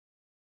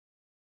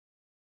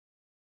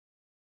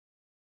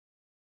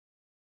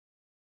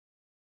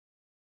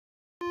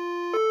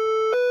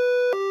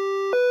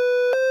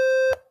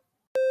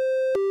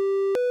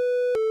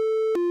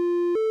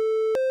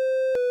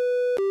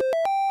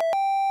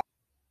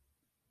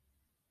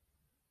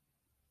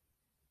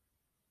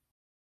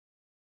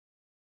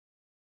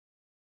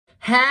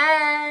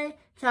Hey,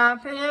 time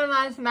for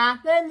analyze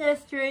math and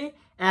history,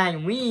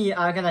 and we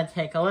are going to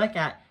take a look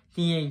at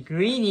the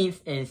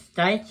ingredients in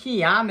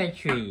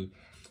stoichiometry.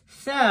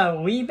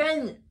 So, we've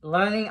been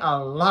learning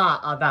a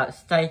lot about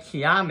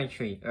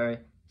stoichiometry, or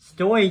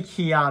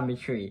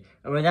stoichiometry,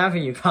 or whatever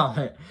you call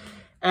it.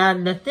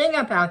 And the thing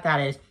about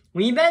that is,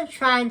 we've been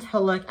trying to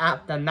look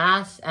at the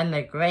mass and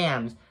the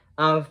grams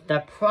of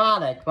the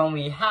product when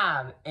we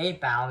have a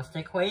balanced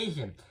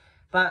equation.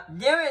 But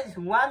there is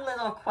one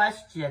little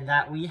question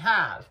that we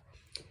have.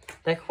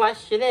 The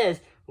question is,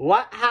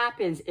 what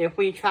happens if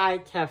we try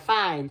to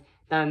find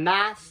the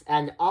mass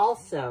and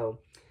also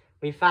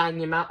we find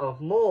the amount of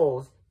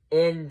moles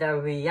in the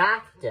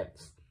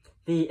reactants,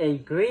 the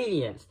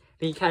ingredients?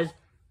 Because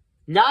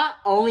not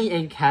only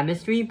in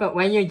chemistry, but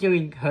when you're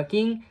doing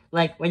cooking,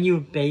 like when you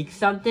bake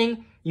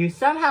something, you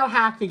somehow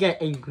have to get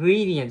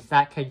ingredients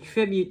that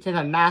contribute to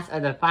the mass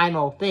of the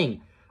final thing,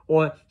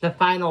 or the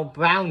final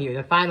brownie, or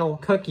the final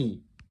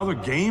cookie. Another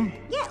game?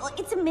 Yeah, well,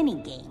 it's a mini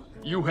game.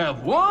 You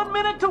have 1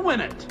 minute to win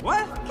it.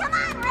 What? Come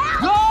on, Ralph!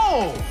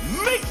 Go!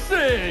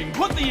 Mixing!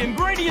 Put the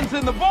ingredients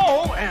in the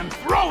bowl and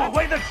throw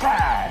away the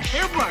trash.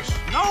 Airbrush,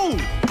 no!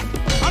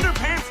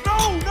 Underpants, no!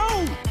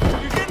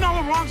 You're getting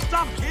all the wrong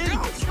stuff, kid!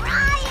 I'm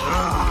trying!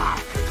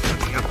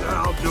 Yep,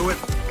 I'll do it.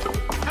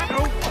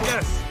 No,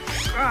 yes.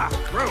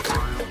 Gross.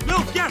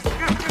 Milk, yes,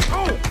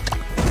 oh!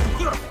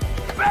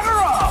 Better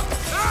up!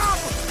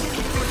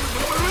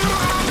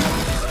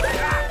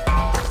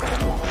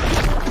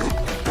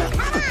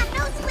 Come on,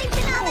 no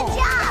sleeping on the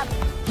job!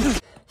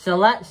 So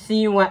let's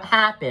see what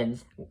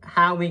happens,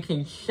 how we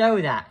can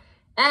show that.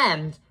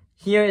 And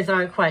here is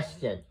our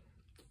question.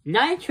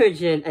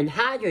 Nitrogen and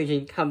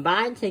hydrogen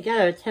combine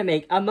together to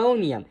make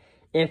ammonium.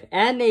 If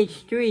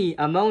NH3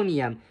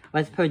 ammonium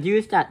was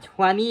produced at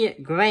 20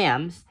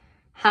 grams,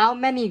 how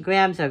many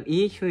grams of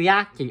each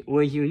reactant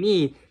would you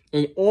need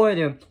in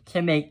order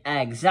to make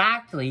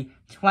exactly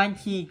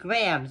 20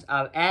 grams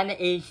of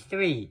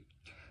NH3?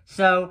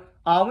 So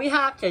all we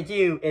have to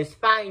do is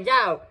find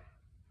out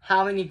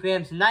how many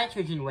grams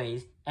nitrogen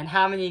weighs and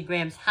how many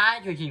grams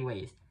hydrogen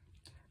weighs.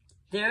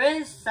 There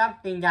is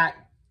something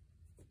that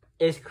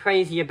is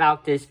crazy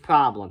about this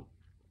problem.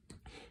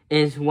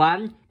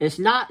 One, it's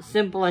not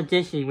simple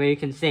addition where you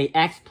can say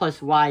x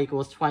plus y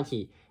equals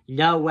 20.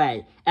 No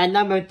way. And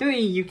number 3,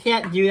 you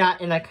can't do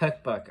that in a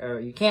cookbook, or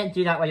you can't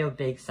do that when you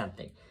bake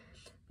something.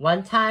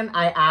 One time,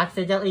 I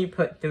accidentally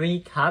put 3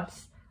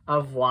 cups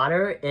of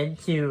water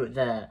into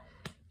the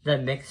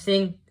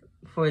mixing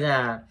for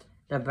the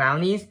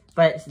brownies,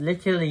 but it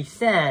literally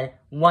said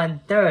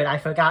 1/3. I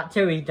forgot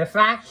to read the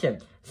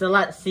fraction. So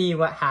let's see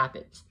what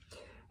happens.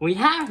 We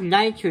have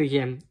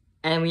nitrogen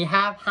and we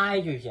have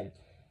hydrogen.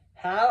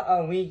 How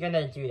are we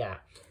gonna do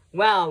that?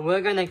 Well,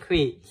 we're gonna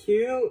create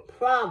 2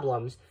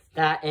 problems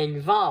that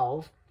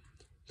involve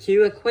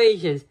 2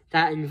 equations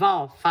that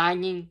involve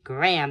finding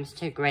grams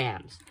to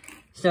grams.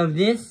 So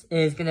this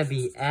is gonna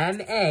be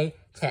MA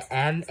to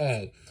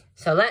MA.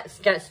 So let's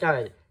get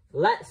started.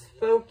 Let's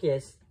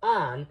focus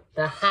on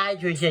the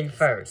hydrogen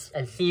first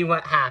and see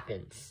what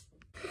happens.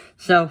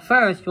 So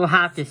first we'll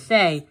have to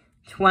say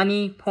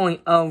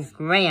 20.0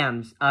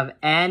 grams of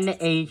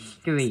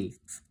NH3.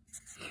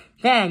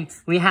 Then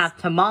we have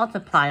to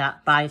multiply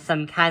that by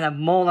some kind of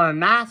molar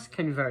mass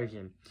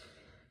conversion.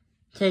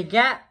 To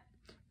get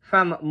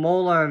from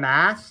molar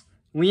mass,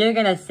 we are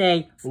going to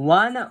say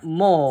 1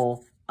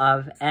 mole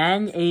of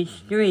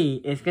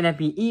NH3 is going to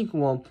be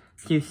equal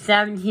to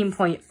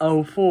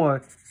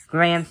 17.04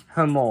 grams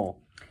per mole.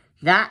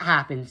 That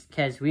happens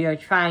because we are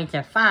trying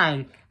to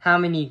find how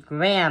many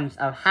grams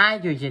of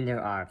hydrogen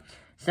there are.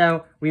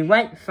 So we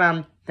went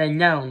from the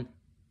known,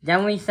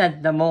 then we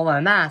said the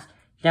molar mass,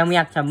 then we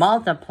have to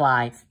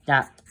multiply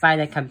that by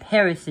the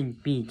comparison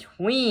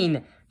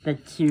between the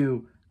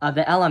 2 of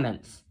the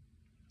elements.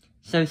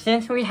 So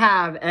since we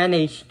have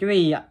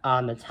NH3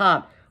 on the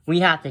top,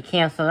 we have to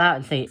cancel out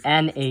and say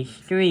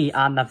NH3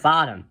 on the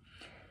bottom.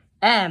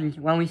 And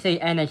when we say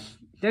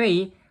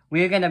NH3,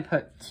 we're going to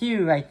put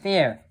 2 right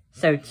there.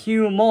 So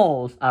 2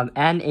 moles of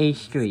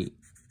NH3.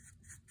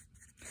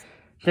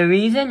 The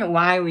reason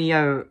why we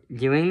are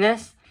doing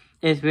this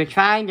is we're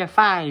trying to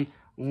find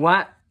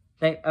what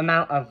the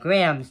amount of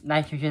grams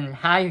nitrogen and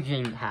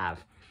hydrogen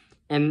have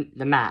in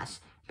the mass.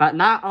 But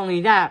not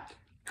only that,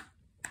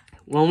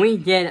 when we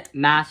did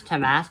mass to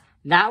mass,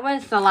 that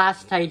was the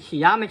last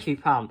stoichiometry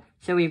problem.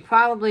 So we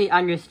probably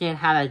understand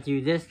how to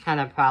do this kind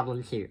of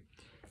problem too.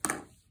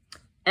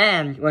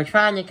 And we're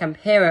trying to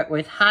compare it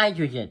with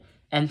hydrogen.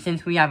 And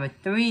since we have a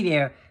 3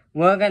 there,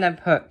 we're going to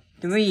put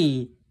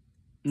 3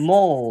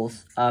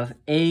 moles of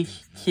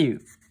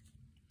H2.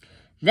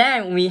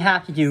 Then we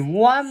have to do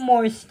one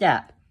more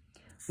step.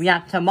 We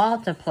have to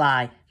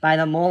multiply by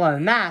the molar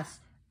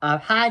mass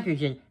of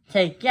hydrogen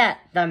to get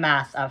the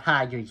mass of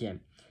hydrogen.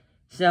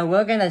 So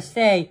we're going to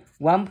say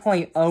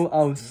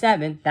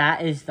 1.007,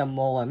 that is the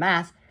molar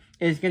mass,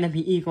 is going to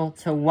be equal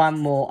to 1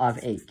 mole of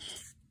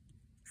H.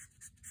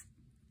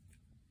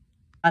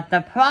 But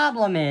the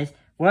problem is,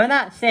 we're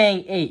not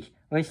saying H,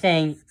 we're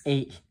saying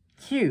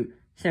H2.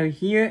 So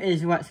here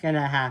is what's going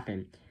to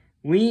happen.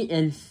 we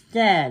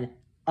instead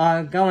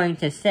are going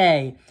to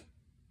say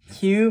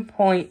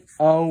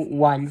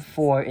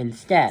 2.014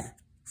 instead,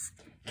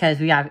 because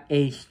we have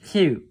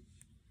H2.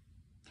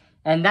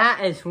 And that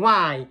is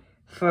why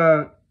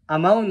for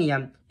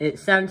ammonium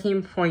it's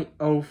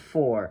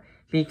 17.04,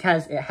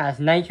 because it has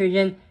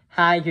nitrogen,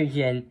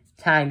 hydrogen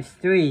times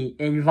 3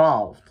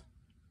 involved.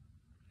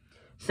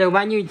 So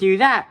when you do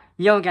that,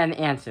 you'll get an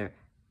answer.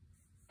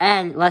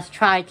 And let's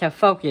try to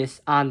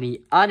focus on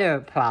the other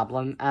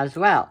problem as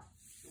well.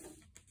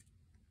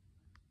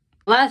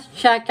 Let's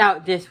check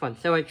out this one.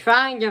 So we're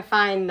trying to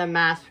find the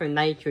mass for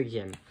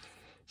nitrogen.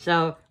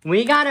 So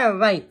we gotta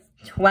write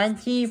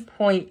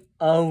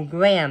 20.0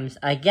 grams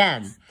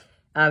again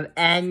of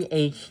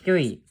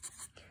NH3.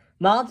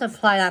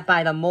 Multiply that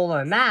by the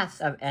molar mass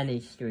of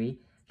NH3.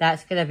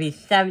 That's gonna be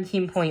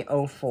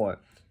 17.04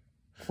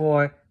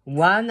 for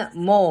 1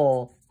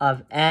 mole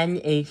of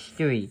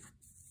NH3.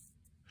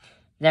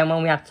 Then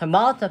when we have to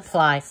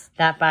multiply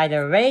that by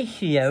the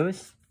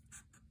ratios,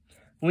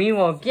 we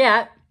will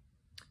get,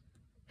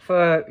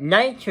 for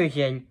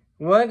nitrogen,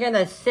 we're going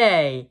to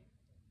say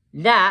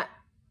that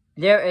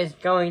there is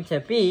going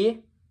to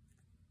be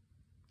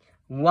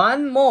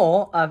 1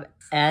 mole of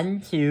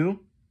N2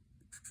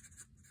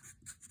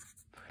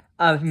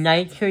 of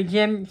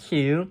nitrogen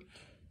 2,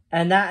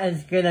 and that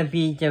is going to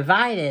be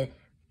divided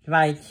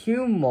by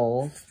 2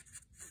 moles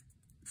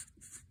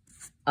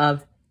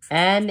of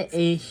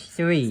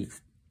NH3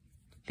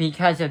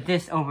 because of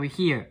this over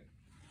here.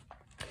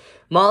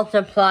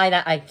 Multiply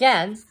that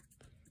again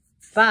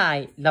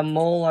by the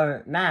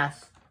molar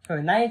mass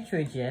for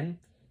nitrogen,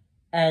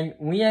 and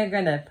we are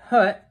going to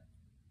put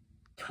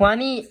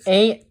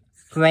 28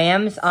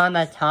 grams on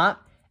the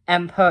top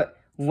and put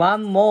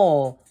 1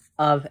 mole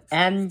of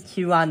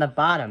N2 on the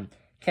bottom,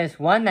 because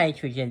one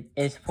nitrogen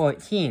is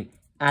 14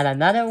 and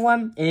another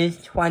one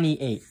is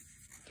 28.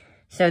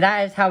 So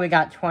that is how we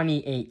got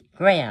 28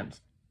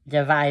 grams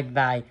divided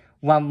by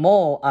 1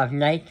 mole of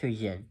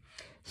nitrogen.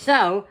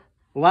 So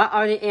what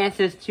are the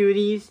answers to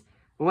these?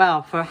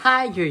 Well, for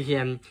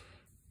hydrogen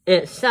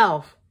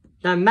itself,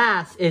 the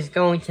mass is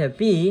going to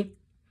be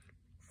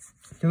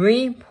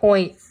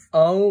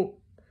 3.0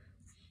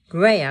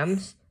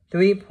 grams.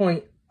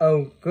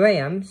 3.0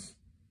 grams.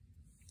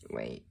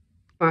 Wait.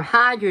 For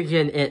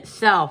hydrogen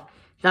itself,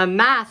 the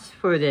mass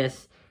for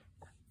this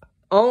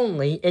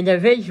only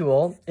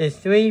individual is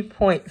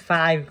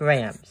 3.5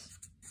 grams.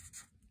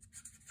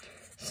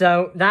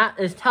 So that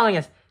is telling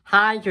us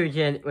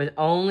hydrogen would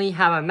only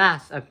have a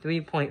mass of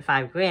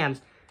 3.5 grams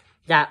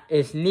that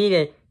is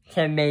needed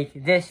to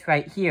make this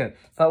right here.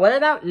 But what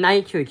about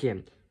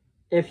nitrogen?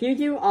 If you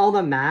do all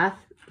the math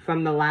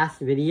from the last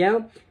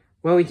video,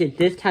 where we did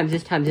this times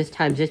this times this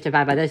times this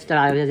divided by this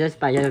divided by this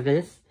by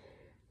this,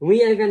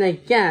 we are going to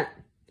get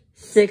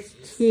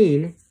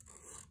 16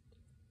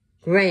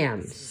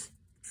 grams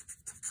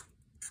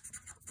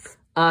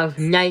of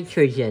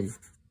nitrogen.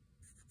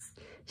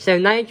 So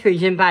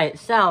nitrogen by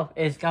itself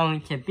is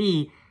going to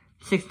be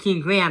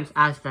 16 grams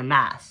as the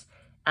mass.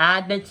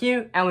 Add the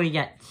two and we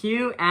get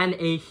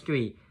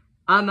 2NH3,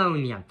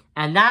 ammonium.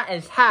 And that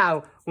is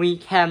how we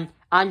can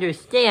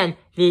understand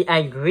the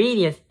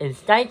ingredients in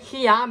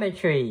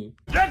stoichiometry.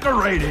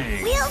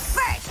 Decorating! Wheels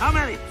first. How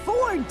many?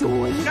 4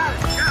 doors. Got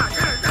it. Yeah.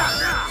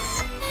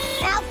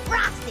 Now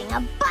frosting.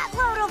 A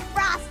buttload of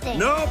frosting.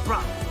 No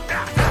problem.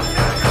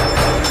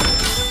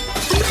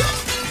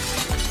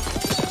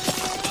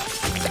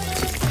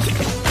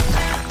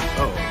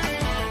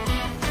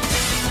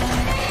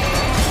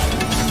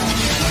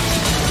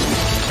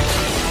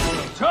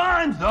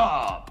 Time's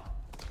up!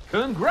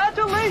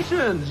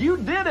 Congratulations, you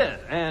did it!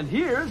 And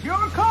here's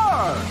your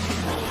card!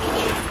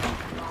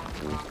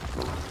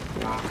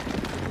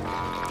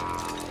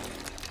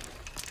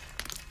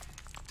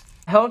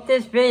 I hope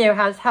this video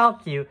has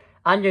helped you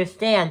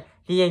understand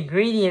the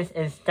ingredients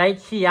in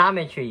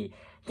stoichiometry.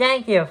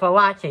 Thank you for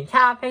watching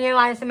Top Opinion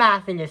Lines of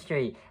Math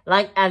Industry.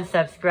 Like and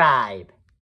subscribe.